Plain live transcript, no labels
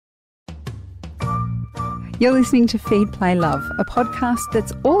You're listening to Feed, Play, Love, a podcast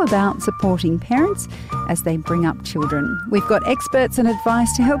that's all about supporting parents as they bring up children. We've got experts and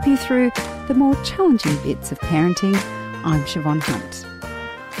advice to help you through the more challenging bits of parenting. I'm Siobhan Hunt.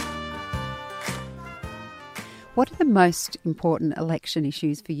 What are the most important election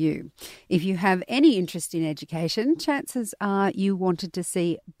issues for you? If you have any interest in education, chances are you wanted to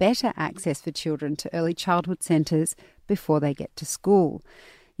see better access for children to early childhood centres before they get to school.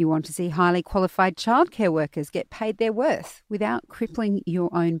 You want to see highly qualified childcare workers get paid their worth without crippling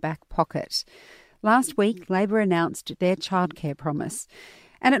your own back pocket. Last week, Labor announced their childcare promise.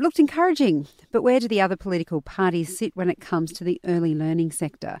 And it looked encouraging, but where do the other political parties sit when it comes to the early learning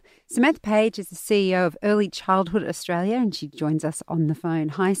sector? Samantha Page is the CEO of Early Childhood Australia and she joins us on the phone.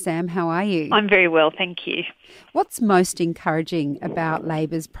 Hi Sam, how are you? I'm very well, thank you. What's most encouraging about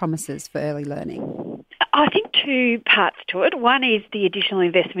Labor's promises for early learning? I think two parts to it. One is the additional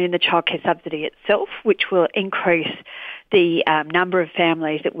investment in the childcare subsidy itself, which will increase the number of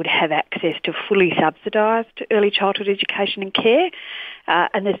families that would have access to fully subsidised early childhood education and care.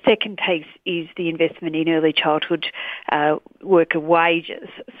 And the second piece is the investment in early childhood worker wages.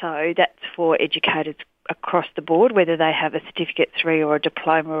 So that's for educators across the board, whether they have a Certificate 3 or a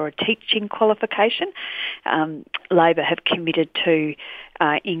diploma or a teaching qualification. Labor have committed to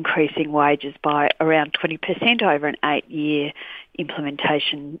increasing wages by around 20% over an 8-year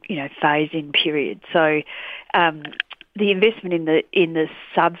implementation, phase-in period. So the investment in the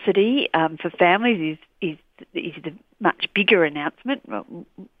subsidy for families is the much bigger announcement.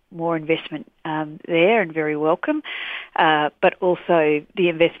 More investment there and very welcome. But also the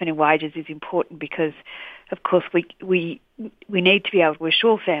investment in wages is important because, of course, we need to be able to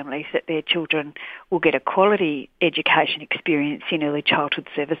assure families that their children will get a quality education experience in early childhood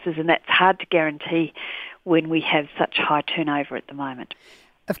services, and that's hard to guarantee when we have such high turnover at the moment.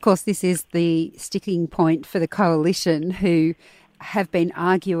 Of course, this is the sticking point for the coalition who have been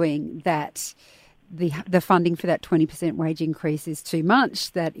arguing that the funding for that 20% wage increase is too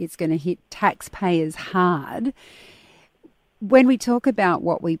much, that it's going to hit taxpayers hard. When we talk about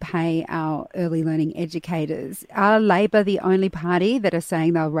what we pay our early learning educators, are Labor the only party that are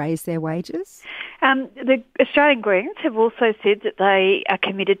saying they'll raise their wages? The Australian Greens have also said that they are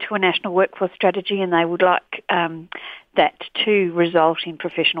committed to a national workforce strategy and they would like that to result in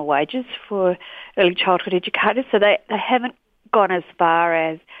professional wages for early childhood educators. So they haven't gone as far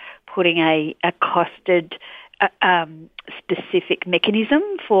as putting a costed specific mechanism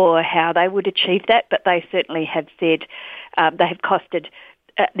for how they would achieve that, but they certainly have said they have costed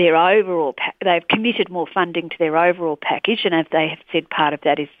their overall. They've committed more funding to their overall package, and as they have said, part of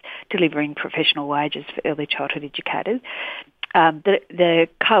that is delivering professional wages for early childhood educators. The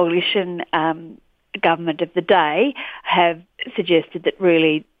coalition government of the day have suggested that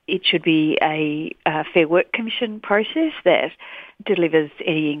really it should be a Fair Work Commission process that delivers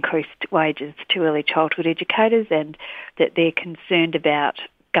any increased wages to early childhood educators, and that they're concerned about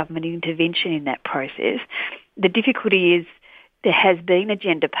government intervention in that process. The difficulty is there has been a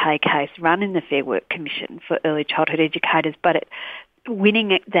gender pay case run in the Fair Work Commission for early childhood educators, but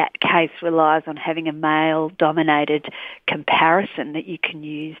winning that case relies on having a male-dominated comparison that you can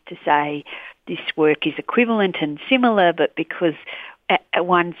use to say this work is equivalent and similar, but because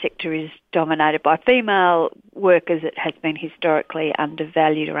one sector is dominated by female workers, it has been historically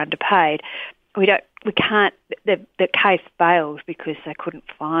undervalued or underpaid. The case fails because they couldn't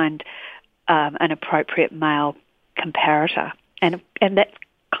find an appropriate male comparator, and that's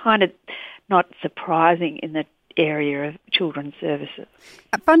kind of not surprising in the area of children's services.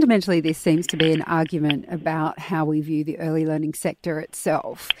 Fundamentally, this seems to be an argument about how we view the early learning sector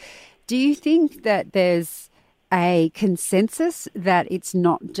itself. Do you think that there's a consensus that it's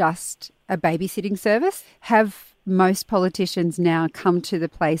not just a babysitting service? Have most politicians now come to the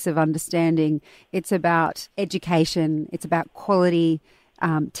place of understanding it's about education, it's about quality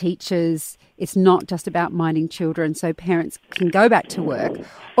teachers, it's not just about minding children so parents can go back to work?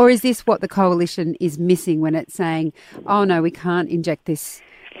 Or is this what the coalition is missing when it's saying, oh no, we can't inject this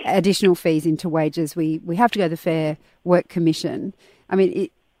additional fees into wages, we have to go to the Fair Work Commission? I mean,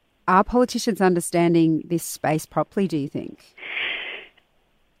 are politicians understanding this space properly, do you think?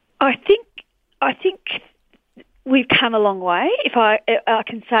 I think we've come a long way. If I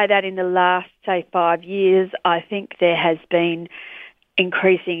can say that in the last, say, 5 years, I think there has been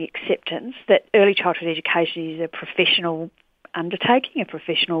increasing acceptance that early childhood education is a professional undertaking, a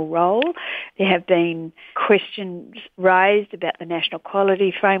professional role. There have been questions raised about the National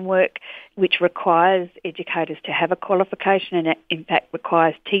Quality Framework, which requires educators to have a qualification and in fact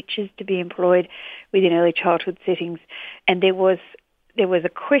requires teachers to be employed within early childhood settings. And there was there was a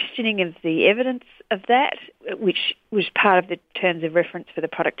questioning of the evidence of that, which was part of the terms of reference for the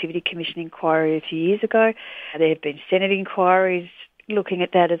Productivity Commission inquiry a few years ago. There have been Senate inquiries looking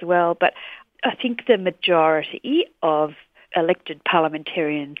at that as well. But I think the majority of elected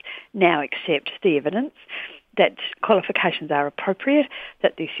parliamentarians now accept the evidence that qualifications are appropriate,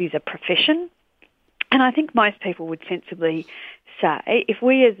 that this is a profession. And I think most people would sensibly say, if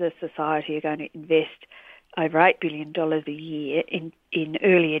we as a society are going to invest over $8 billion a year in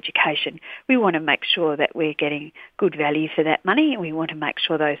early education, we want to make sure that we're getting good value for that money, and we want to make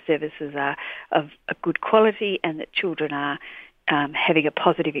sure those services are of a good quality and that children are having a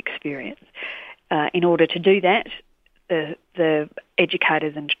positive experience. In order to do that, the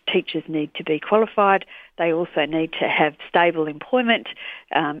educators and teachers need to be qualified. They also need to have stable employment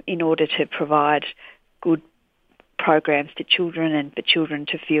in order to provide good programs to children and for children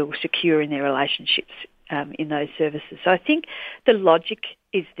to feel secure in their relationships in those services. So I think the logic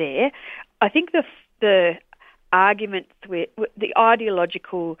is there. I think the arguments, the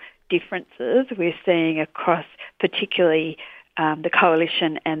ideological differences we're seeing across particularly the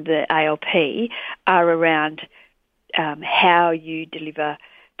Coalition and the ALP are around how you deliver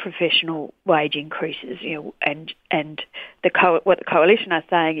professional wage increases, and what the Coalition are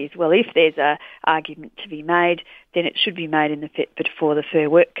saying is, well, if there's a argument to be made, then it should be made before the Fair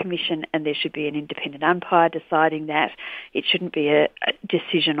Work Commission, and there should be an independent umpire deciding that. It shouldn't be a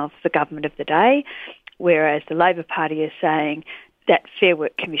decision of the government of the day, whereas the Labor Party is saying that Fair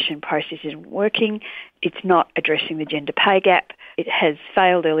Work Commission process isn't working, it's not addressing the gender pay gap, it has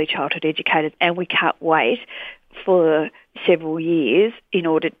failed early childhood educators, and we can't wait for several years in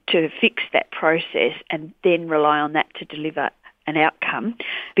order to fix that process and then rely on that to deliver an outcome,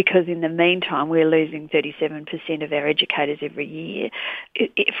 because in the meantime we're losing 37% of our educators every year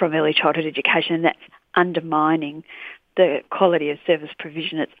from early childhood education, and that's undermining the quality of service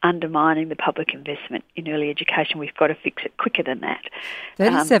provision. It's undermining the public investment in early education. We've got to fix it quicker than that.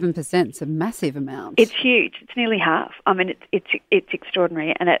 37% is a massive amount. It's huge. It's nearly half. I mean, it's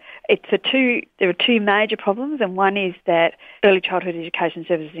extraordinary. And there are two major problems, and one is that early childhood education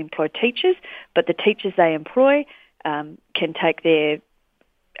services employ teachers, but the teachers they employ can take their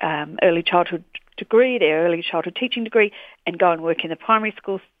early childhood degree, their early childhood teaching degree, and go and work in the primary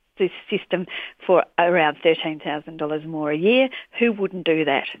school system for around $13,000 more a year. Who wouldn't do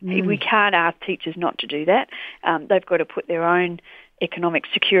that? We can't ask teachers not to do that. They've got to put their own economic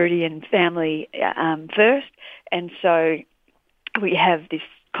security and family first. And so we have this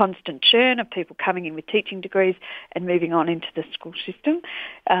constant churn of people coming in with teaching degrees and moving on into the school system.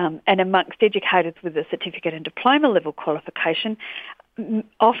 And amongst educators with a certificate and diploma level qualification,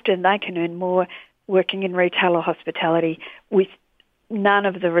 often they can earn more working in retail or hospitality with none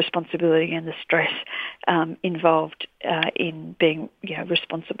of the responsibility and the stress involved in being,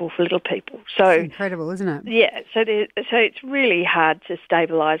 responsible for little people. So it's incredible, isn't it? Yeah. So it's really hard to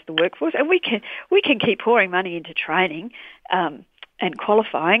stabilise the workforce, and we can keep pouring money into training and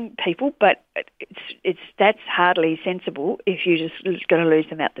qualifying people, but that's hardly sensible if you're just going to lose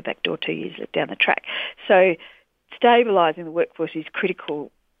them out the back door 2 years down the track. So stabilising the workforce is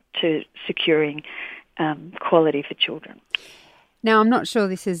critical to securing quality for children. Now, I'm not sure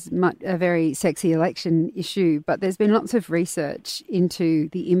this is a very sexy election issue, but there's been lots of research into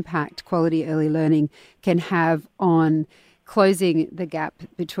the impact quality early learning can have on closing the gap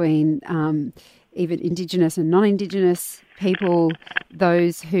between even Indigenous and non-Indigenous people,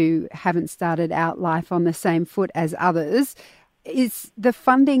 those who haven't started out life on the same foot as others. Is the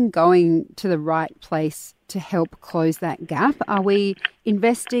funding going to the right place to help close that gap? Are we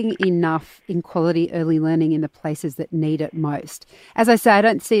investing enough in quality early learning in the places that need it most? As I say, I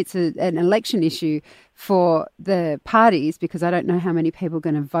don't see it's an election issue for the parties, because I don't know how many people are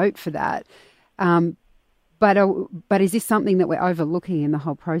going to vote for that. But is this something that we're overlooking in the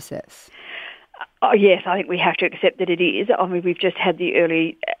whole process? Oh, yes, I think we have to accept that it is. I mean, we've just had the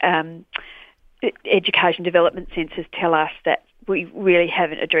early education development census tell us that we really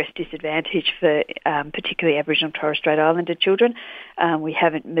haven't addressed disadvantage for particularly Aboriginal and Torres Strait Islander children. We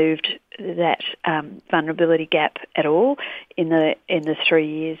haven't moved that vulnerability gap at all in the 3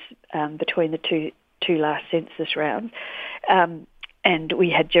 years between the two last census rounds. And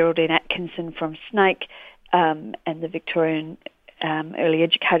we had Geraldine Atkinson from SNAKE and the Victorian Early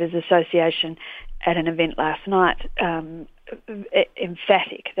Educators Association at an event last night,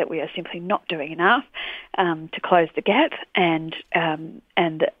 emphatic that we are simply not doing enough to close the gap, and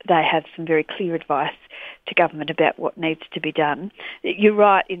they have some very clear advice to government about what needs to be done. You're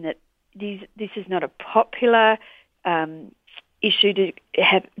right in that this is not a popular issue to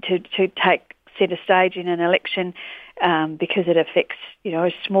take centre stage in an election because it affects,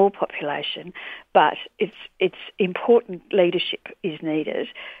 a small population. But it's important leadership is needed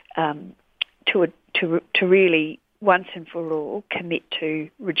to really once and for all commit to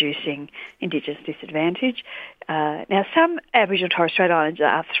reducing Indigenous disadvantage. Now, some Aboriginal and Torres Strait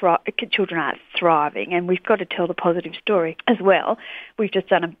Islander children are thriving, and we've got to tell the positive story as well. We've just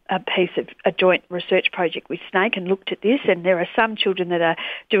done a joint research project with Snake and looked at this, and there are some children that are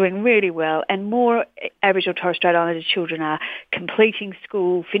doing really well, and more Aboriginal and Torres Strait Islander children are completing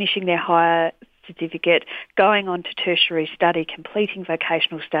school, finishing their higher certificate, going on to tertiary study, completing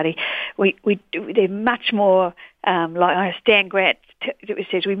vocational study. They're much more like Stan Grant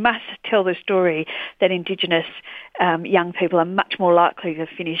says, we must tell the story that Indigenous young people are much more likely to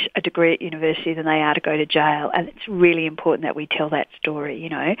finish a degree at university than they are to go to jail, and it's really important that we tell that story.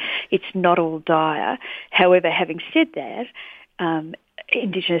 It's not all dire. However, having said that,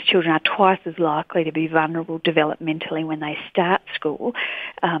 Indigenous children are twice as likely to be vulnerable developmentally when they start school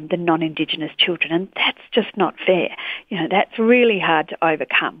than non-Indigenous children, and that's just not fair. That's really hard to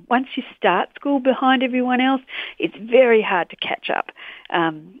overcome. Once you start school behind everyone else, it's very hard to catch up.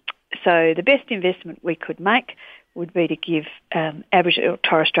 So the best investment we could make would be to give Aboriginal or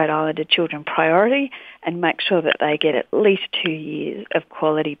Torres Strait Islander children priority and make sure that they get at least 2 years of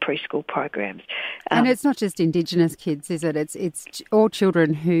quality preschool programs. And it's not just Indigenous kids, is it? It's all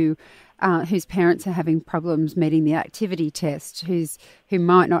children whose parents are having problems meeting the activity test, who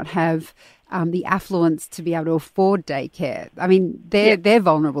might not have the affluence to be able to afford daycare. I mean, they're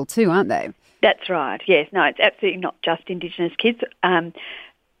vulnerable too, aren't they? That's right. Yes. No, it's absolutely not just Indigenous kids.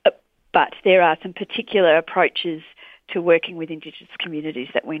 But there are some particular approaches to working with Indigenous communities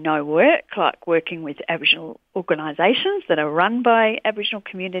that we know work, like working with Aboriginal organisations that are run by Aboriginal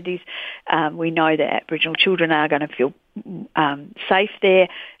communities. We know that Aboriginal children are going to feel safe there.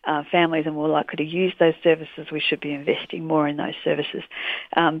 Families are more likely to use those services. We should be investing more in those services.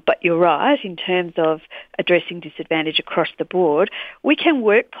 But you're right, in terms of addressing disadvantage across the board, we can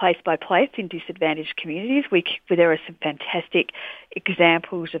work place by place in disadvantaged communities. There are some fantastic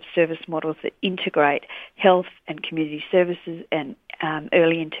examples of service models that integrate health and community services and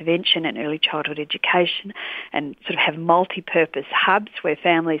early intervention and early childhood education, and sort of have multi-purpose hubs where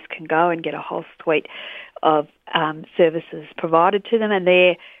families can go and get a whole suite of services provided to them, and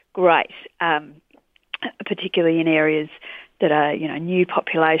they're great, particularly in areas that are, new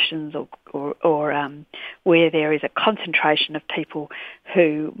populations or where there is a concentration of people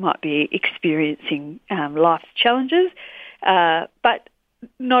who might be experiencing life's challenges. But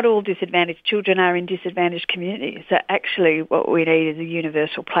not all disadvantaged children are in disadvantaged communities. So actually what we need is a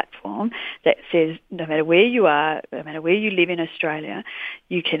universal platform that says no matter where you are, no matter where you live in Australia,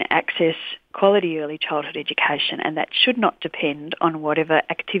 you can access quality early childhood education, and that should not depend on whatever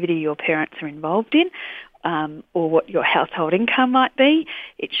activity your parents are involved in or what your household income might be.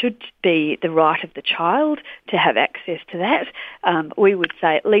 It should be the right of the child to have access to that. We would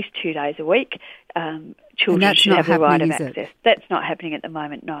say at least 2 days a week. Children should have the right of access. That's not happening at the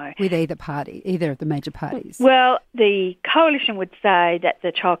moment, no. With either of the major parties? Well, the Coalition would say that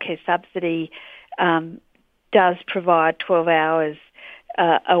the childcare subsidy does provide 12 hours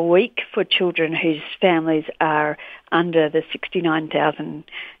a week for children whose families are under the $69,000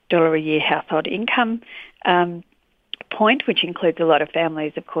 a year household income point, which includes a lot of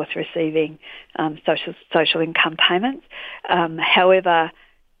families, of course, receiving social income payments. However,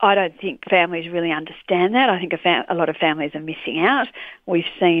 I don't think families really understand that. I think a lot of families are missing out. We've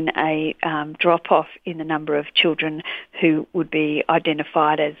seen a drop-off in the number of children who would be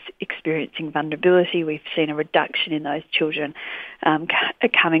identified as experiencing vulnerability. We've seen a reduction in those children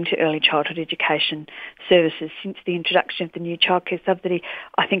coming to early childhood education services since the introduction of the new childcare subsidy.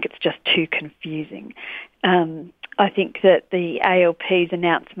 I think it's just too confusing. I think that the ALP's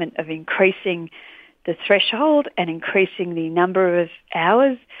announcement of increasing the threshold and increasing the number of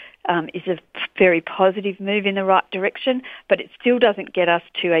hours is a very positive move in the right direction, but it still doesn't get us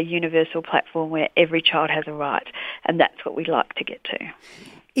to a universal platform where every child has a right, and that's what we'd like to get to.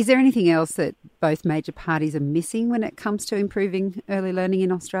 Is there anything else that both major parties are missing when it comes to improving early learning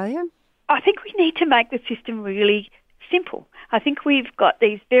in Australia? I think we need to make the system really simple. I think we've got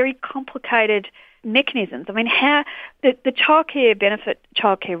these very complicated mechanisms. I mean, how the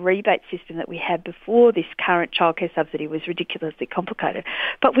childcare rebate system that we had before this current childcare subsidy was ridiculously complicated,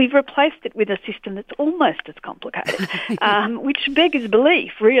 but we've replaced it with a system that's almost as complicated, which beggars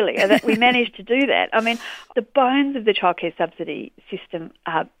belief, really, that we managed to do that. I mean, the bones of the childcare subsidy system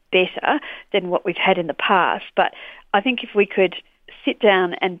are better than what we've had in the past, but I think if we could sit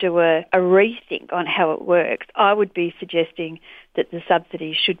down and do a rethink on how it works, I would be suggesting that the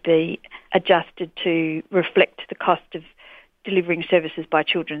subsidy should be adjusted to reflect the cost of delivering services by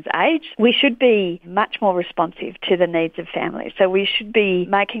children's age. We should be much more responsive to the needs of families. So we should be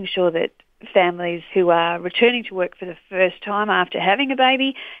making sure that families who are returning to work for the first time after having a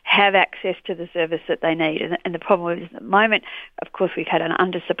baby have access to the service that they need. And the problem is at the moment, of course, we've had an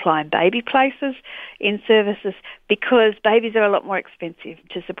undersupply in baby places in services because babies are a lot more expensive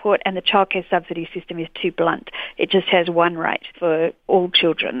to support, and the childcare subsidy system is too blunt. It just has one rate for all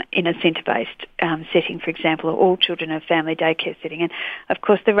children in a centre-based setting, for example, or all children in a family daycare setting. And of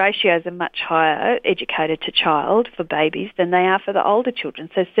course, the ratios are much higher, educated to child, for babies than they are for the older children.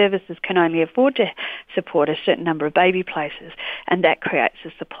 So services can only afford to support a certain number of baby places, and that creates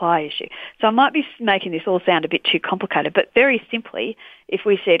a supply issue. So I might be making this all sound a bit too complicated, but very simply, if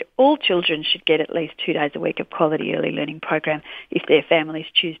we said all children should get at least 2 days a week of quality early learning program if their families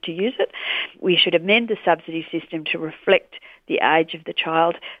choose to use it, we should amend the subsidy system to reflect the age of the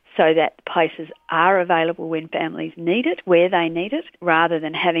child so that places are available when families need it, where they need it, rather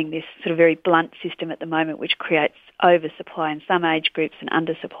than having this sort of very blunt system at the moment which creates oversupply in some age groups and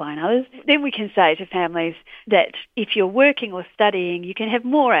undersupply in others. Then we can say to families that if you're working or studying, you can have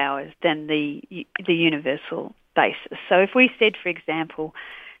more hours than the universal basis. So if we said, for example,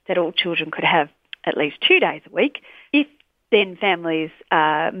 that all children could have at least 2 days a week, if then families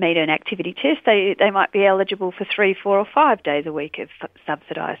meet an activity test, they might be eligible for 3, 4 or 5 days a week of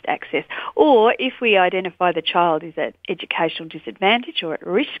subsidised access. Or if we identify the child is at educational disadvantage or at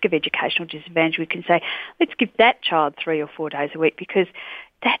risk of educational disadvantage, we can say, let's give that child 3 or 4 days a week, because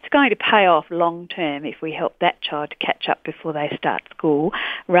that's going to pay off long term if we help that child to catch up before they start school,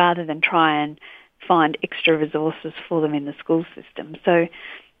 rather than try and find extra resources for them in the school system. So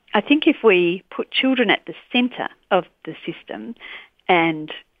I think if we put children at the centre of the system and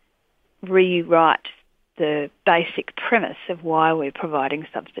rewrite the basic premise of why we're providing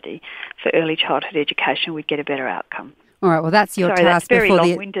subsidy for early childhood education, we'd get a better outcome. All right, well, that's your task. That's very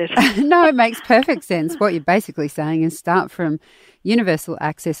long-winded. No, it makes perfect sense. What you're basically saying is start from universal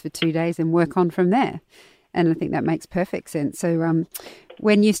access for 2 days and work on from there. And I think that makes perfect sense. So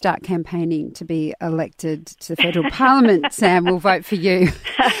when you start campaigning to be elected to the federal parliament, Sam, we'll vote for you.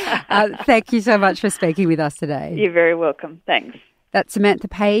 Thank you so much for speaking with us today. You're very welcome. Thanks. That's Samantha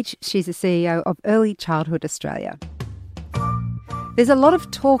Page. She's the CEO of Early Childhood Australia. There's a lot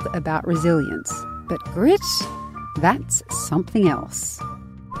of talk about resilience, but grit, that's something else.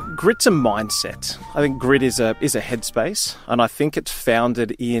 Grit's a mindset. I think grit is a headspace, and I think it's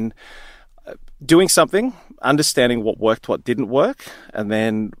founded in doing something, understanding what worked, what didn't work, and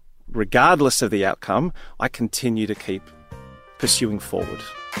then regardless of the outcome, I continue to keep pursuing forward.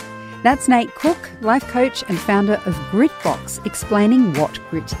 That's Nate Cook, life coach and founder of Gritbox, explaining what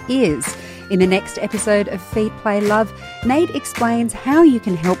grit is. In the next episode of Feed, Play, Love, Nate explains how you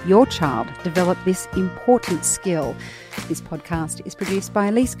can help your child develop this important skill. This podcast is produced by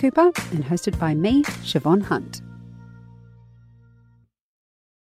Elise Cooper and hosted by me, Siobhan Hunt.